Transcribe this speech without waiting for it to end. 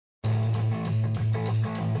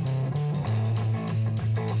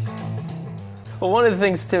Well, one of the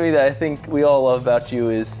things, Timmy, that I think we all love about you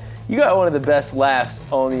is you got one of the best laughs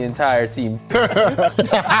on the entire team.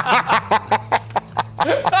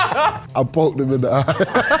 I poked him in the eye.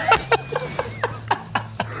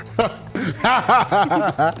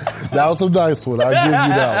 That was a nice one. I'll give you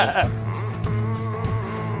that one.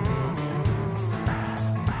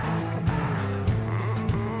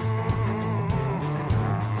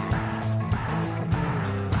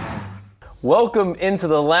 Welcome into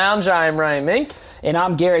the lounge. I am Ryan Mink. And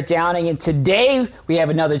I'm Garrett Downing, and today we have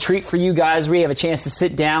another treat for you guys. We have a chance to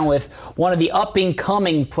sit down with one of the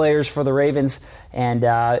up-and-coming players for the Ravens, and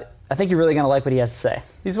I think you're really going to like what he has to say.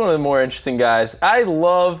 He's one of the more interesting guys. I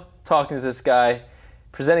love talking to this guy.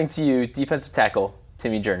 Presenting to you, defensive tackle,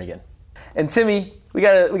 Timmy Jernigan. And Timmy, we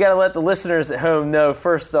gotta let the listeners at home know,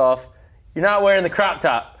 first off, you're not wearing the crop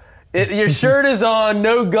top. Your shirt is on,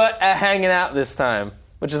 no gut hanging out this time,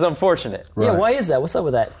 which is unfortunate. Right. Yeah, why is that? What's up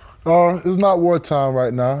with that? It's not wartime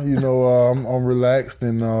right now. You know, I'm relaxed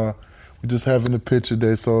and we're just having a picture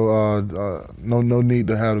day, so no need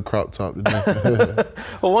to have the crop top today.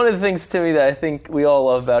 Well, one of the things, Timmy, that I think we all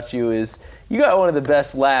love about you is you got one of the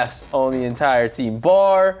best laughs on the entire team,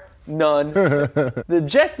 bar none. The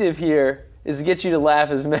objective here is to get you to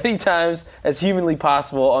laugh as many times as humanly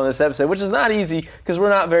possible on this episode, which is not easy because we're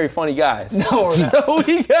not very funny guys. No, we're not. So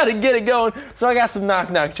we got to get it going. So I got some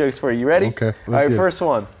knock-knock jokes for you. You ready? Okay, All right, first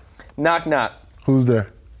one. Knock-knock. Who's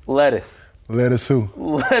there? Lettuce. Lettuce who?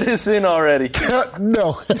 Lettuce in already.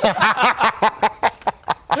 No. He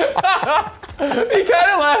kind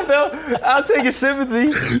of laughed, though. I'll take his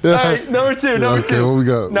sympathy. All right, number two. Okay, what we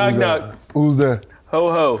got? Knock-knock. Who's there?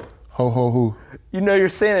 Ho-ho. Ho-ho who? You know your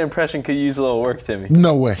Santa impression could use a little work, Timmy.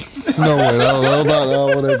 No way. No way.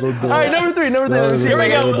 That go do. All right, number three. Let me see. Here we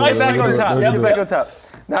go. Get back on top. Get back on top.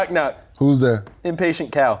 Knock-knock. Who's there?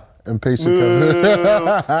 Impatient cow. Impatient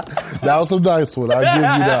cow. That was a nice one.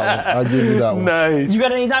 I'll give you that one. Nice. You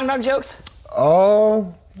got any knock-knock jokes?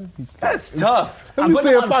 Oh. That's tough. Let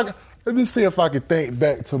me see if I can think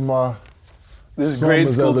back to my this is grade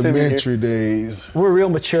school elementary days. We're real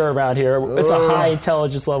mature around here. It's a high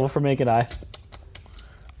intelligence level for Mink and I.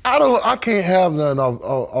 I can't have none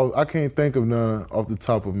I can't think of none off the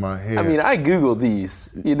top of my head. I mean, I Googled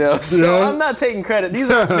these, so I'm not taking credit. These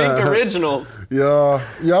are big originals. Yeah.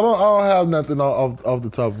 I don't have nothing off the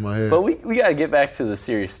top of my head. But we got to get back to the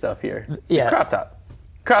serious stuff here. Yeah. Crop top.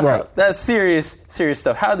 That's serious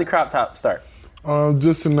stuff. How did the crop top start?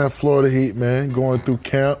 Just in that Florida heat, man, going through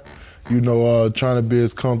camp, trying to be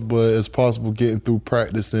as comfortable as possible, getting through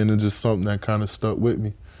practicing, and just something that kind of stuck with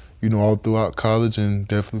me, all throughout college and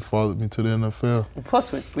definitely followed me to the NFL.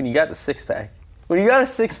 Plus, when you got the six-pack. When you got a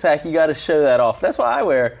six-pack, you got to show that off. That's why I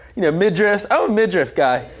wear, midriffs. I'm a midriff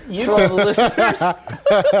guy. For all the listeners.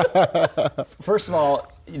 First of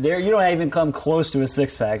all, you don't even come close to a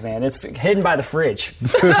six-pack, man. It's hidden by the fridge.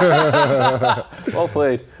 Well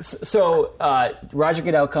played. So Roger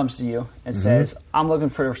Goodell comes to you and says, I'm looking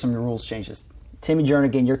for some rules changes. Timmy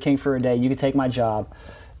Jernigan, you're king for a day. You can take my job.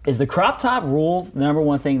 Is the crop top rule the number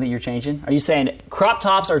one thing that you're changing? Are you saying crop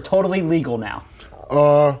tops are totally legal now?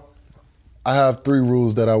 I have 3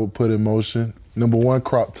 rules that I would put in motion. Number 1,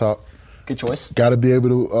 crop top. Good choice. Got to be able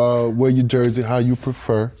to wear your jersey how you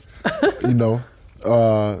prefer,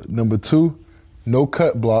 Number 2, no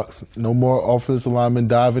cut blocks. No more offensive linemen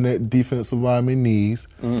diving at defensive linemen knees.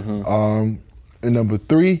 And number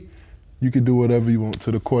 3, you can do whatever you want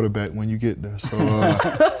to the quarterback when you get there. So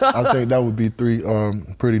I think that would be 3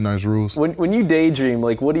 pretty nice rules. When you daydream,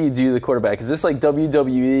 what do you do to the quarterback? Is this like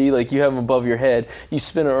WWE? Like you have him above your head, you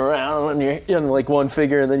spin it around and you're in one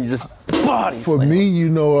figure, and then you just body For slam. me,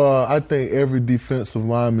 I think every defensive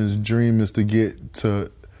lineman's dream is to get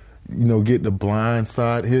get the blind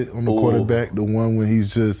side hit on the quarterback, the one when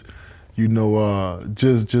he's just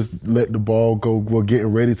let the ball go. Well,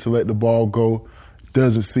 getting ready to let the ball go.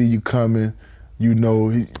 Doesn't see you coming, he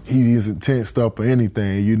isn't tensed up or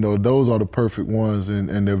anything. Those are the perfect ones,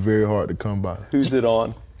 and they're very hard to come by. Who's it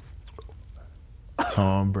on?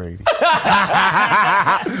 Tom Brady. Sizzle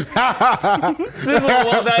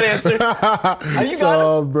love that answer. Have you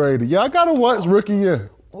Tom Brady. Yeah, I got him once rookie year.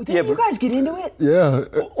 Didn't you guys get into it? Yeah.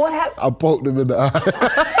 What happened? I poked him in the eye.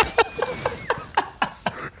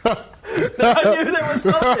 I knew there was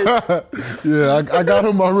something. Yeah, I got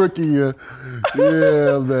him my rookie year.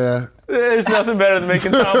 Yeah, man. There's nothing better than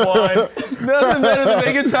making Tom whine. Nothing better than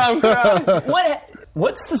making Tom cry.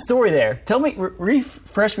 What's the story there? Tell me,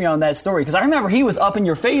 refresh me on that story, because I remember he was up in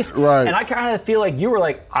your face, right? And I kind of feel like you were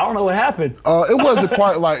like, I don't know what happened. It wasn't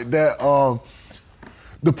quite like that.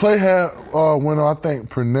 The play had when I think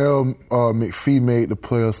Pernell McPhee made the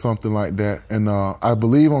play or something like that, and I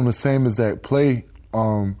believe on the same exact play,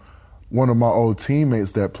 one of my old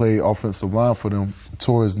teammates that played offensive line for them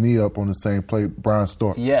tore his knee up on the same play, Brian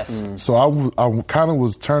Stork. Yes. So I kind of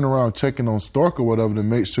was turning around checking on Stork or whatever to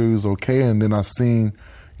make sure he was okay, and then I seen,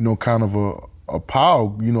 kind of a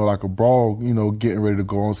pile, like a brawl, getting ready to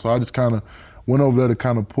go on. So I just kind of went over there to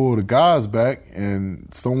kind of pull the guys back, and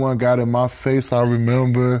someone got in my face, I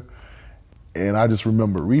remember, and I just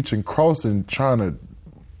remember reaching across and trying to,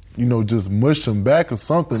 just mush him back or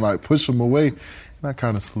something, like push him away. And I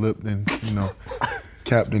kind of slipped and,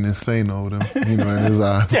 Captain Insane over him, in his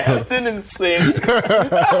eyes. Captain Insane.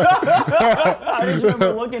 I just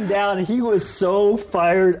remember looking down, and he was so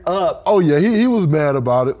fired up. Oh, yeah, he was mad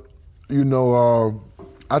about it.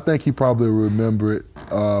 I think he probably will remember it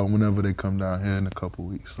whenever they come down here in a couple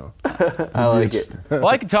weeks. So I like it. Well,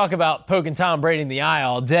 I could talk about poking Tom Brady in the eye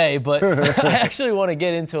all day, but I actually want to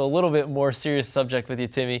get into a little bit more serious subject with you,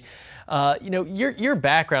 Timmy. Your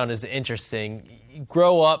background is interesting. You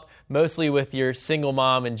grow up mostly with your single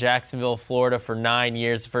mom in Jacksonville, Florida for 9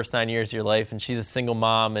 years, the first 9 years of your life, and she's a single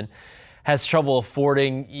mom and has trouble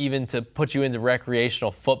affording even to put you into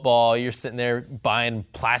recreational football. You're sitting there buying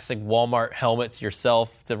plastic Walmart helmets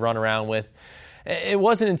yourself to run around with. It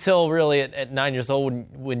wasn't until really at 9 years old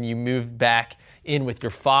when you moved back in with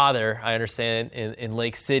your father, I understand, in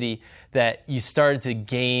Lake City, that you started to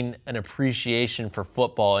gain an appreciation for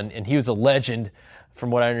football. And he was a legend, from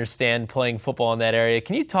what I understand, playing football in that area.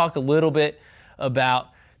 Can you talk a little bit about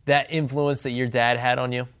that influence that your dad had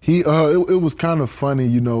on you? It was kind of funny,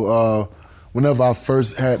 whenever I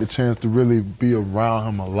first had the chance to really be around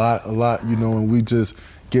him a lot, and we just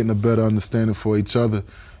getting a better understanding for each other.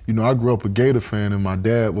 I grew up a Gator fan, and my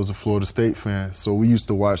dad was a Florida State fan, so we used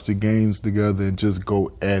to watch the games together and just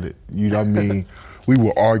go at it. We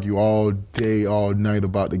would argue all day, all night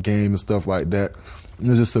about the game and stuff like that. And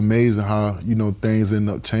it's just amazing how, things end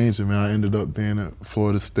up changing, man. I ended up being at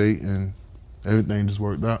Florida State, and everything just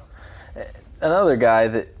worked out. Another guy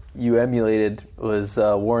that you emulated was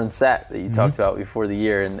Warren Sapp that you talked about before the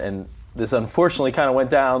year, and this unfortunately kind of went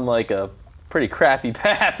down like a pretty crappy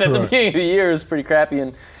path at the beginning of the year. It was pretty crappy,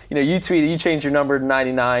 and you tweeted, you changed your number to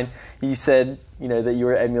 99. You said that you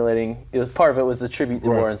were emulating. Part of it was a tribute to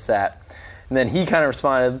Warren Sapp, and then he kind of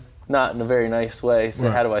responded not in a very nice way.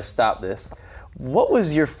 Said, "How do I stop this?" What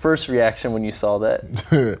was your first reaction when you saw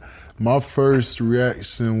that? My first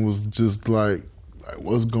reaction was just like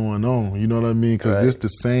what's going on? You know what I mean? Because it's the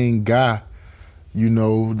same guy,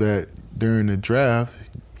 that during the draft,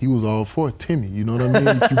 he was all for Timmy. You know what I mean?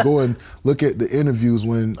 If you go and look at the interviews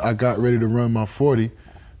when I got ready to run my 40,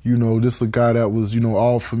 this is a guy that was,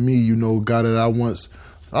 all for me, guy that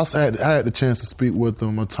I had the chance to speak with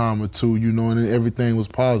him a time or two, and everything was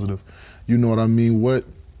positive. You know what I mean? What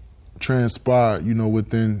transpired,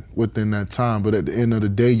 within that time. But at the end of the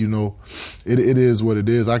day, it is what it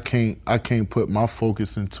is. I can't put my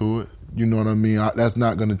focus into it. You know what I mean? That's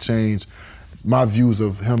not going to change my views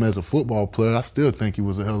of him as a football player. I still think he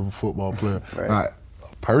was a hell of a football player. Not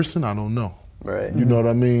a person, I don't know. Right. You know what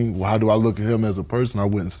I mean? Well, how do I look at him as a person? I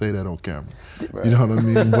wouldn't say that on camera. Right. You know what I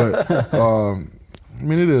mean? But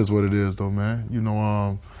it is what it is, though, man.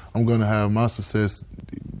 I'm going to have my success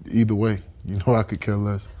either way. I could care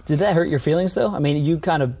less. Did that hurt your feelings, though? I mean, you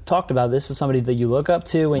kind of talked about this as somebody that you look up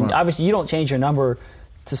to, and obviously you don't change your number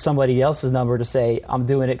to somebody else's number to say, I'm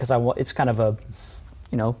doing it because I want. It's kind of a,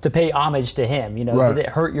 to pay homage to him. Did it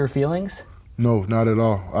hurt your feelings? No, not at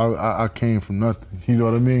all. I came from nothing. You know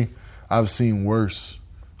what I mean? I've seen worse.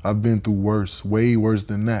 I've been through worse, way worse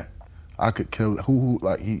than that. I could kill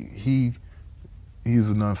he's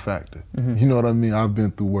a non-factor. Mm-hmm. You know what I mean? I've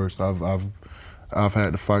been through worse. I've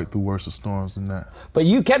had to fight through worse storms than that. But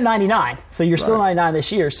you kept 99, so you're still 99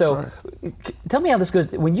 this year. So tell me how this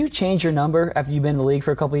goes. When you change your number after you've been in the league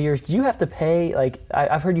for a couple of years, do you have to pay,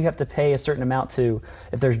 I've heard you have to pay a certain amount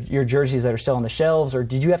if there's your jerseys that are still on the shelves, or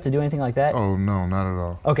did you have to do anything like that? Oh, no, not at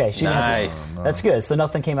all. Okay, so you didn't have to. No. That's good. So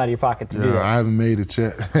nothing came out of your pocket to do that. I haven't made a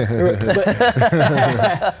check.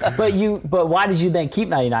 But why did you then keep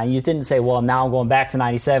 99? You didn't say, well, now I'm going back to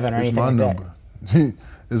 97 or anything like that. It's my number.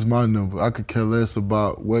 It's my number. I could care less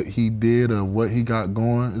about what he did or what he got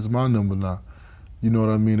going. It's my number now. You know what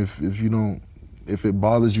I mean? If it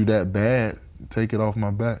bothers you that bad, take it off my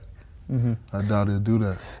back. Mm-hmm. I doubt he'll do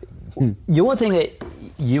that. One thing that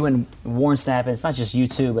you and Warren Sapp, and it's not just you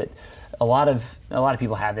two, but a lot of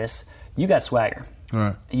people have this. You got swagger.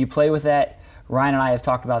 Right. You play with that. Ryan and I have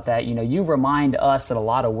talked about that. You remind us in a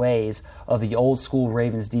lot of ways of the old school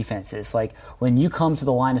Ravens defenses. Like when you come to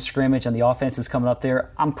the line of scrimmage and the offense is coming up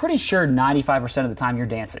there, I'm pretty sure 95% of the time you're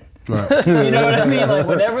dancing. Right. You know what I mean? Like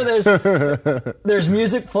whenever there's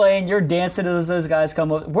music playing, you're dancing as those guys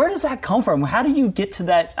come up. Where does that come from? How do you get to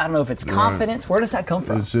that? I don't know if it's confidence. Where does that come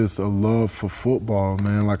from? It's just a love for football,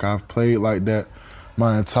 man. Like I've played like that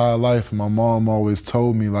my entire life. My mom always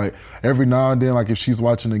told me, like, every now and then, like if she's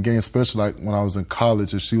watching the game, especially like when I was in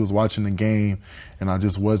college, if she was watching the game and I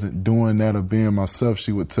just wasn't doing that or being myself,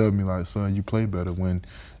 she would tell me, like, son, you play better when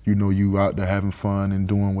you out there having fun and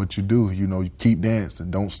doing what you do. You keep dancing,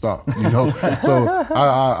 don't stop. So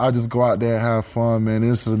I just go out there and have fun, man.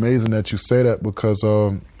 And it's amazing that you say that because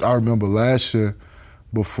I remember last year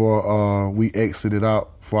before we exited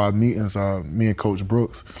out for our meetings, me and Coach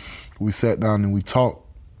Brooks, we sat down and we talked.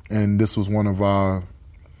 And this was one of our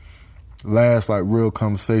last like real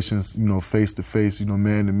conversations, face to face,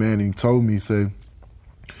 man to man. And he told me, he said,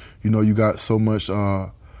 you got so much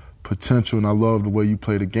potential, and I love the way you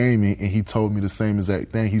play the game. And he told me the same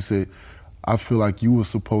exact thing. He said, I feel like you were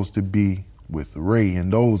supposed to be with Ray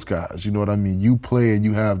and those guys. You know what I mean? You play and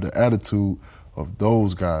you have the attitude of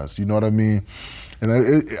those guys. You know what I mean? And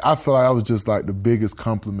I feel like I was just like the biggest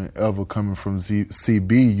compliment ever coming from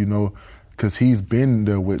CB, because he's been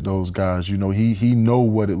there with those guys. He know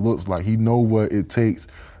what it looks like. He know what it takes,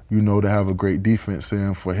 to have a great defense.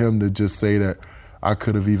 And for him to just say that I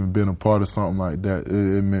could have even been a part of something like that,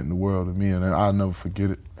 it meant the world to me, and I'll never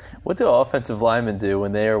forget it. What do offensive linemen do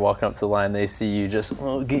when they are walking up to the line, they see you just,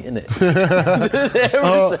 getting it? For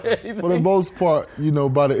the most part,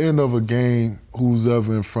 by the end of a game, who's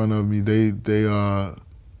ever in front of me, they don't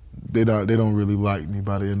really like me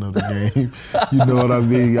by the end of the game. You know what I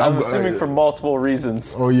mean? I'm assuming for multiple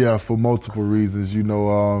reasons. Oh yeah, for multiple reasons.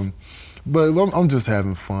 But I'm just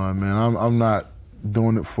having fun, man. I'm not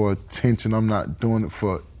doing it for attention. I'm not doing it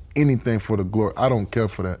for anything for the glory. I don't care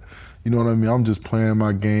for that. You know what I mean? I'm just playing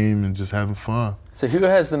my game and just having fun. So who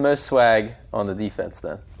has the most swag on the defense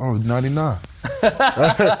then? Oh, 99.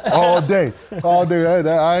 All day.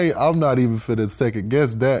 I'm not even for the second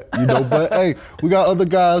guess that, But hey, we got other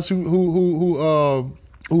guys who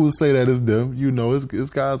would say that it's them. It's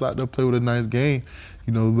guys out there play with a nice game.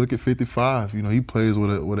 Look at 55. He plays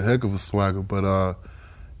with a heck of a swagger. But of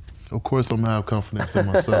course, I'm gonna have confidence in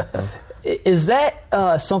myself. Though. Is that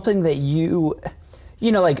something that you?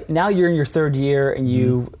 Like now you're in your third year and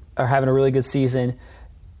you are having a really good season.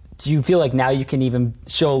 Do you feel like now you can even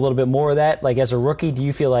show a little bit more of that? Like as a rookie, do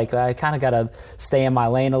you feel like I kind of got to stay in my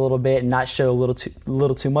lane a little bit and not show a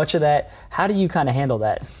little too much of that? How do you kind of handle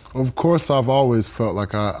that? Of course, I've always felt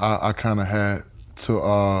like I kind of had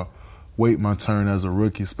to wait my turn as a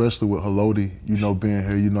rookie, especially with Haloti, being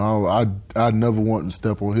here. I never wanted to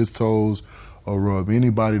step on his toes or rub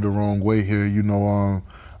anybody the wrong way here.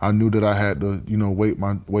 I knew that I had to, wait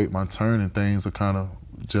my turn and things to kind of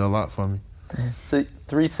gel out for me. So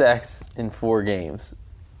 3 sacks in 4 games.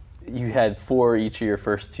 You had 4 each of your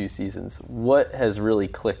first 2 seasons. What has really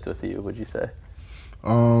clicked with you, would you say?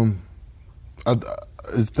 I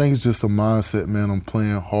think it's just a mindset, man. I'm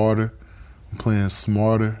playing harder. I'm playing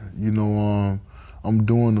smarter. I'm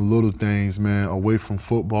doing the little things, man, away from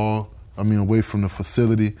football. Away from the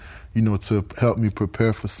facility, to help me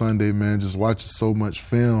prepare for Sunday, man. Just watching so much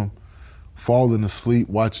film, falling asleep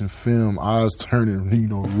watching film, eyes turning,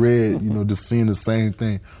 red, just seeing the same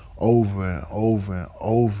thing over and over and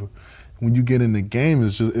over. When you get in the game,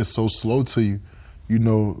 it's so slow to you.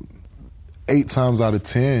 8 times out of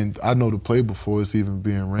 10, I know the play before it's even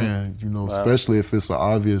being ran, wow. Especially if it's an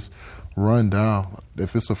obvious run down.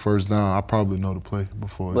 If it's a first down, I probably know the play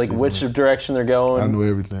before. Like which direction they're going? I know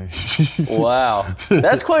everything. Wow.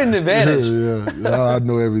 That's quite an advantage. Yeah, I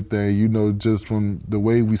know everything. Just from the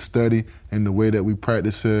way we study and the way that we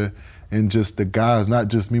practice here, and just the guys, not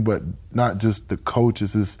just me, but not just the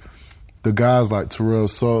coaches. It's the guys like Terrell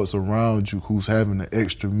Suggs around you who's having the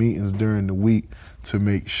extra meetings during the week to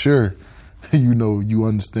make sure you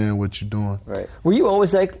understand what you're doing. Right. Were you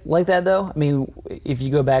always like that, though? If you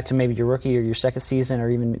go back to maybe your rookie or your second season or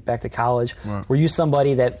even back to college, right. Were you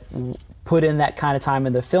somebody that put in that kind of time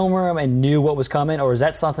in the film room and knew what was coming, or is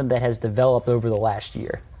that something that has developed over the last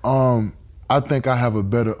year? I think I have a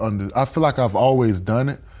better I feel like I've always done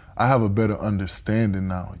it. I have a better understanding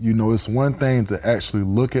now. It's one thing to actually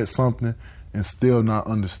look at something and still not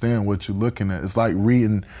understand what you're looking at. It's like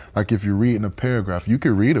reading, like if you're reading a paragraph, you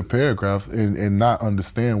can read a paragraph and not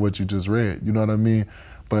understand what you just read. You know what I mean?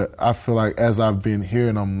 But I feel like as I've been here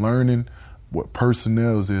and I'm learning, what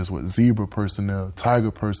personnel is, what zebra personnel,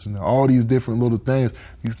 tiger personnel, all these different little things,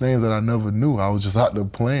 these things that I never knew. I was just out there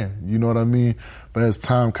playing, you know what I mean? But as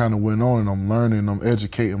time kind of went on and I'm learning, I'm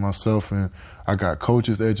educating myself, and I got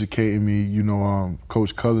coaches educating me. You know,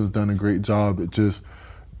 Coach Culler's done a great job at just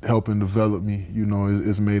helping develop me. You know,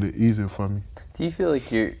 it's made it easier for me. Do you feel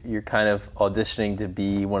like you're kind of auditioning to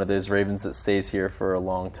be one of those Ravens that stays here for a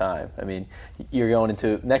long time? I mean, you're going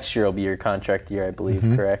into next year will be your contract year, I believe,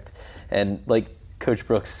 correct? And like Coach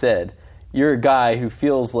Brooks said, you're a guy who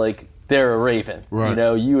feels like they're a Raven. Right. You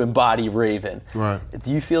know, you embody Raven. Right.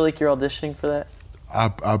 Do you feel like you're auditioning for that?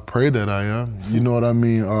 I pray that I am. You know what I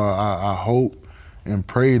mean? I hope and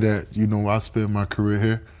pray that, you know, I spend my career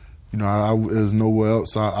here. You know, there's nowhere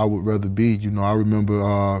else I would rather be. You know, I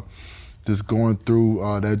remember just going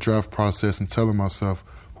through that draft process and telling myself,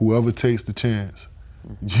 whoever takes the chance,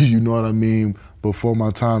 you know what I mean, before my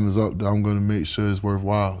time is up, I'm going to make sure it's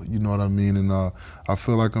worthwhile. You know what I mean? And I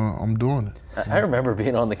feel like I'm doing it. I remember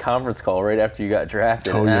being on the conference call right after you got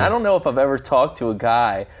drafted. Oh, and yeah. I don't know if I've ever talked to a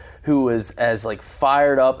guy who was as like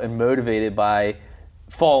fired up and motivated by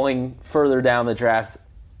falling further down the draft,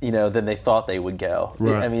 you know, than they thought they would go.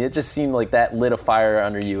 Right. I mean, it just seemed like that lit a fire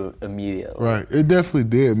under you immediately. Right. It definitely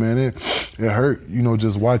did, man. It hurt, you know,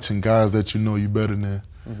 just watching guys that you know you better than.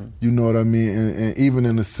 You know what I mean? And even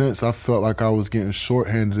in a sense, I felt like I was getting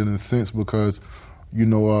shorthanded in a sense because, you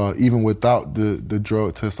know, even without the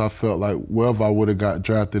drug test, I felt like wherever I would have got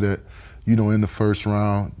drafted at, you know, in the first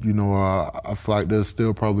round, you know, I feel like there's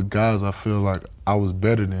still probably guys I feel like I was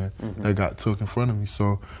better than that got took in front of me.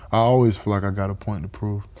 So I always feel like I got a point to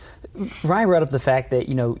prove. Ryan brought up the fact that,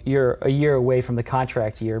 you know, you're a year away from the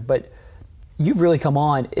contract year, but you've really come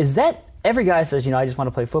on. Is that every guy says, you know, I just want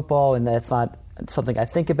to play football and that's not something I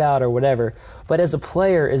think about or whatever. But as a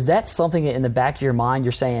player, is that something that in the back of your mind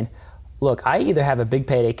you're saying, look, I either have a big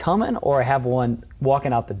payday coming or I have one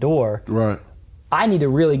walking out the door. Right. I need to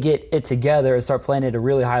really get it together and start playing at a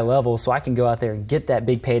really high level so I can go out there and get that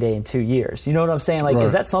big payday in 2 years. You know what I'm saying? Like, Right.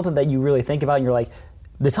 Is that something that you really think about and you're like,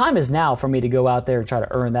 the time is now for me to go out there and try to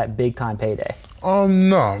earn that big time payday?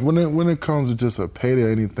 No. When it comes to just a payday or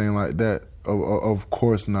anything like that, of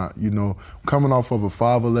course not. You know, coming off of a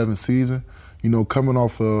 5-11 season, you know, coming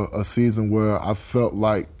off a season where I felt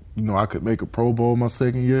like, you know, I could make a Pro Bowl my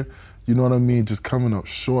second year, you know what I mean? Just coming up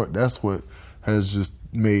short, that's what has just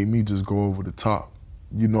made me just go over the top.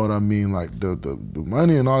 You know what I mean? Like the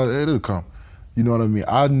money and all that, it'll come. You know what I mean?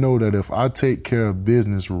 I know that if I take care of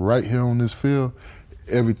business right here on this field,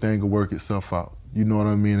 everything will work itself out. You know what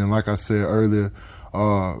I mean? And like I said earlier,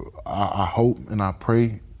 I hope and I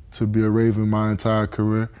pray to be a Raven my entire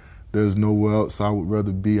career. There's nowhere else I would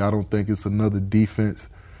rather be. I don't think it's another defense,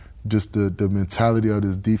 just the mentality of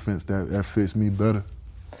this defense that fits me better.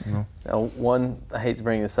 You know? Now, I hate to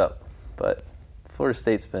bring this up, but Florida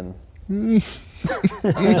State's been, I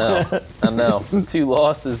know, 2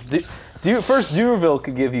 losses. First, Dumerville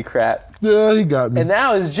could give you crap. Yeah, he got me. And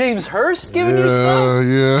now is James Hurst giving you stuff?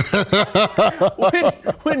 Yeah.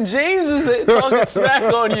 when James is talking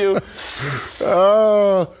smack on you.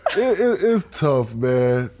 It's tough,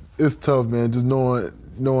 man. It's tough, man. Just knowing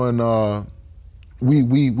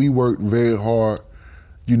we worked very hard,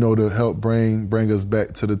 you know, to help bring us back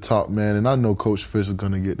to the top, man. And I know Coach Fisher's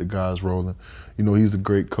gonna get the guys rolling. You know, he's a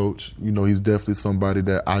great coach. You know, he's definitely somebody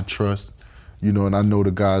that I trust. You know, and I know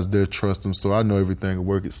the guys there trust him, so I know everything will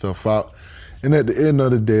work itself out. And at the end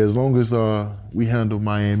of the day, as long as we handle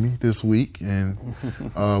Miami this week and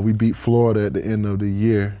we beat Florida at the end of the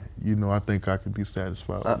year, you know, I think I could be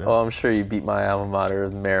satisfied with that. Oh, I'm sure you beat my alma mater,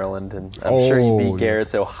 Maryland, and I'm sure you beat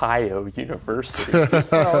Garrett's Ohio University.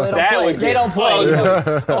 They don't play. You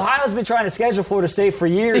know, Ohio's been trying to schedule Florida State for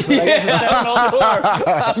years, but I guess it's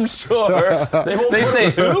 7-0. I'm sure. They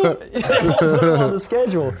say who? They won't put it on the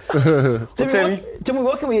schedule. Timmy,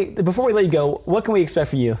 what can we? Before we let you go, what can we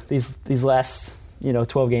expect from you these last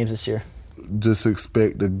 12 games this year? Just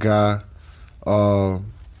expect a guy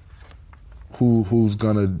who's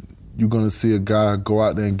you're gonna see a guy go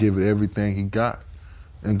out there and give it everything he got,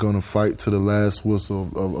 and gonna fight to the last whistle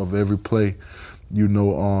of every play. You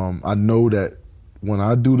know, I know that when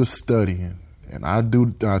I do the studying and I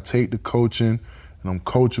take the coaching and I'm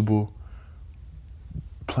coachable,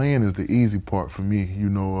 playing is the easy part for me. You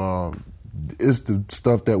know, it's the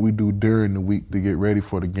stuff that we do during the week to get ready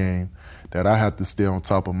for the game that I have to stay on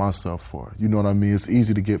top of myself for. You know what I mean? It's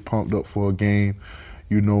easy to get pumped up for a game,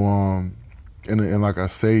 you know, and like I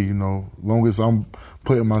say, you know, long as I'm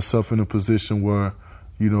putting myself in a position where,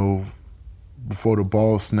 you know, before the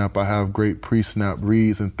ball snap, I have great pre-snap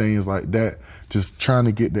reads and things like that, just trying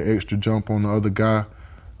to get the extra jump on the other guy,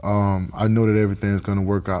 I know that everything's going to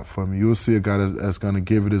work out for me. You'll see a guy that's going to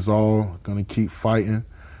give it his all, going to keep fighting.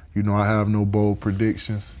 I have no bold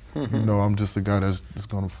predictions. I'm just a guy that's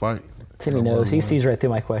going to fight. Timmy knows. He sees right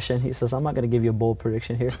through my question. He says, I'm not going to give you a bold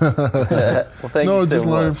prediction here. Well, thank you so just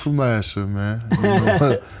much. learn from last year, man.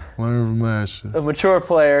 Learn from last year. A mature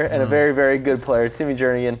player and a very, very good player, Timmy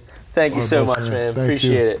Jernigan. Thank you so much, man.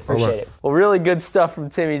 Appreciate it. Appreciate it. Well, really good stuff from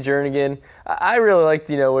Timmy Jernigan. I really liked,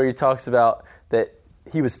 where he talks about that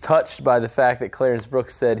he was touched by the fact that Clarence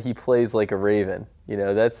Brooks said he plays like a Raven.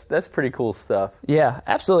 That's pretty cool stuff. Yeah,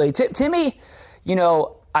 absolutely. Timmy,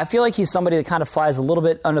 I feel like he's somebody that kind of flies a little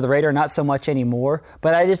bit under the radar, not so much anymore,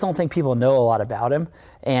 but I just don't think people know a lot about him.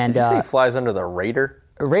 And Did you say he flies under the radar?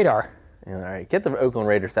 Radar. All right, get the Oakland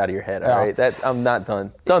Raiders out of your head, all right? I'm not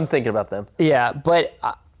done thinking about them. Yeah, but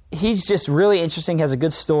he's just really interesting, has a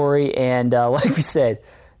good story, and like we said,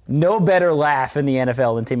 no better laugh in the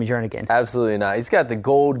NFL than Timmy Jernigan. Absolutely not. He's got the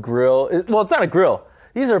gold grill. Well, it's not a grill.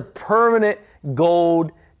 These are permanent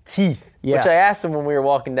gold teeth, which I asked him when we were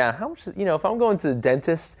walking down, how much, if I'm going to the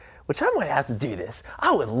dentist, which I might have to do this,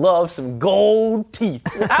 I would love some gold teeth.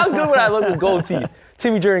 How good would I look with gold teeth?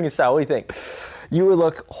 Timmy Jernigan style, what do you think? You would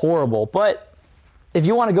look horrible, but if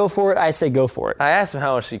you want to go for it, I say go for it. I asked him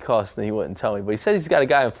how much he cost, and he wouldn't tell me, but he said he's got a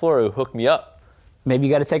guy in Florida who hooked me up. Maybe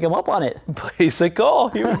you got to take him up on it. Basic call.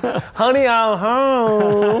 Honey, I'm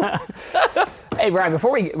home. Hey, Brian,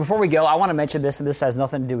 before we go, I want to mention this, and this has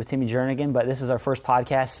nothing to do with Timmy Jernigan, but this is our first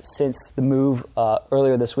podcast since the move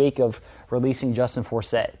earlier this week of releasing Justin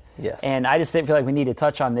Forsett. Yes. And I just didn't feel like we need to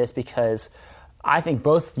touch on this because I think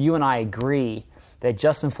both you and I agree that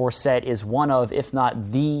Justin Forsett is one of, if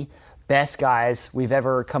not the best guys we've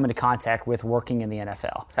ever come into contact with working in the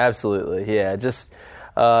NFL. Absolutely, yeah. Just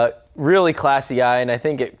really classy guy, and I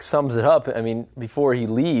think it sums it up. I mean, before he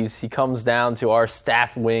leaves, he comes down to our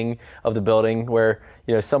staff wing of the building where,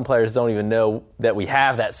 some players don't even know that we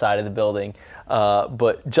have that side of the building.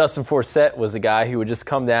 But Justin Forsett was a guy who would just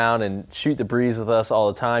come down and shoot the breeze with us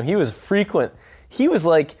all the time. He was frequent. He was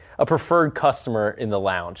like a preferred customer in the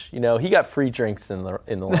lounge. He got free drinks in the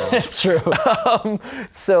lounge. That's true.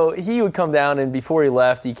 So he would come down, and before he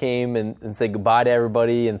left, he came and said goodbye to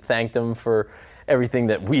everybody and thanked them for everything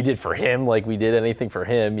that we did for him, like we did anything for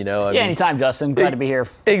him. Anytime, Justin. Glad to be here.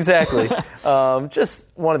 Exactly.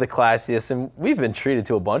 Just one of the classiest, and we've been treated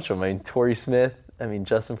to a bunch of them. I mean, Torrey Smith.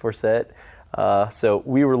 Justin Forsett. So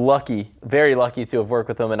we were lucky, very lucky to have worked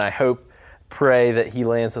with him, and I pray that he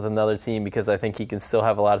lands with another team because I think he can still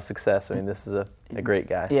have a lot of success. This is a great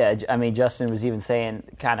guy. Yeah, Justin was even saying,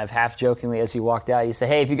 kind of half jokingly as he walked out, he said,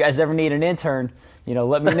 hey, if you guys ever need an intern,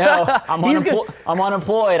 let me know. I'm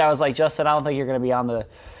unemployed. I was like, Justin, I don't think you're going to be on the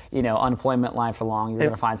unemployment line for long. You're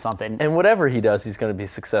going to find something. And whatever he does, he's going to be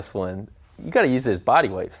successful in. You got to use his body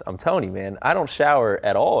wipes. I'm telling you, man, I don't shower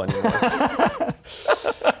at all anymore.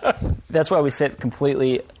 That's why we sit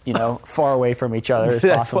completely, far away from each other as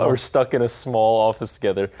That's possible. why we're stuck in a small office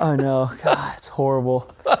together. Oh, no. God, it's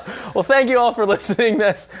horrible. Well, thank you all for listening.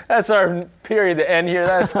 That's our period to end here.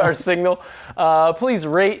 That's our signal. Please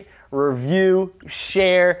rate, review,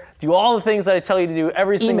 share, do all the things that I tell you to do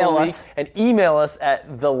every single week. And email us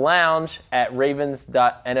at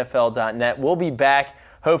thelounge@ravens.nfl.net. We'll be back,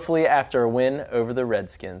 hopefully, after a win over the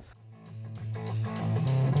Redskins.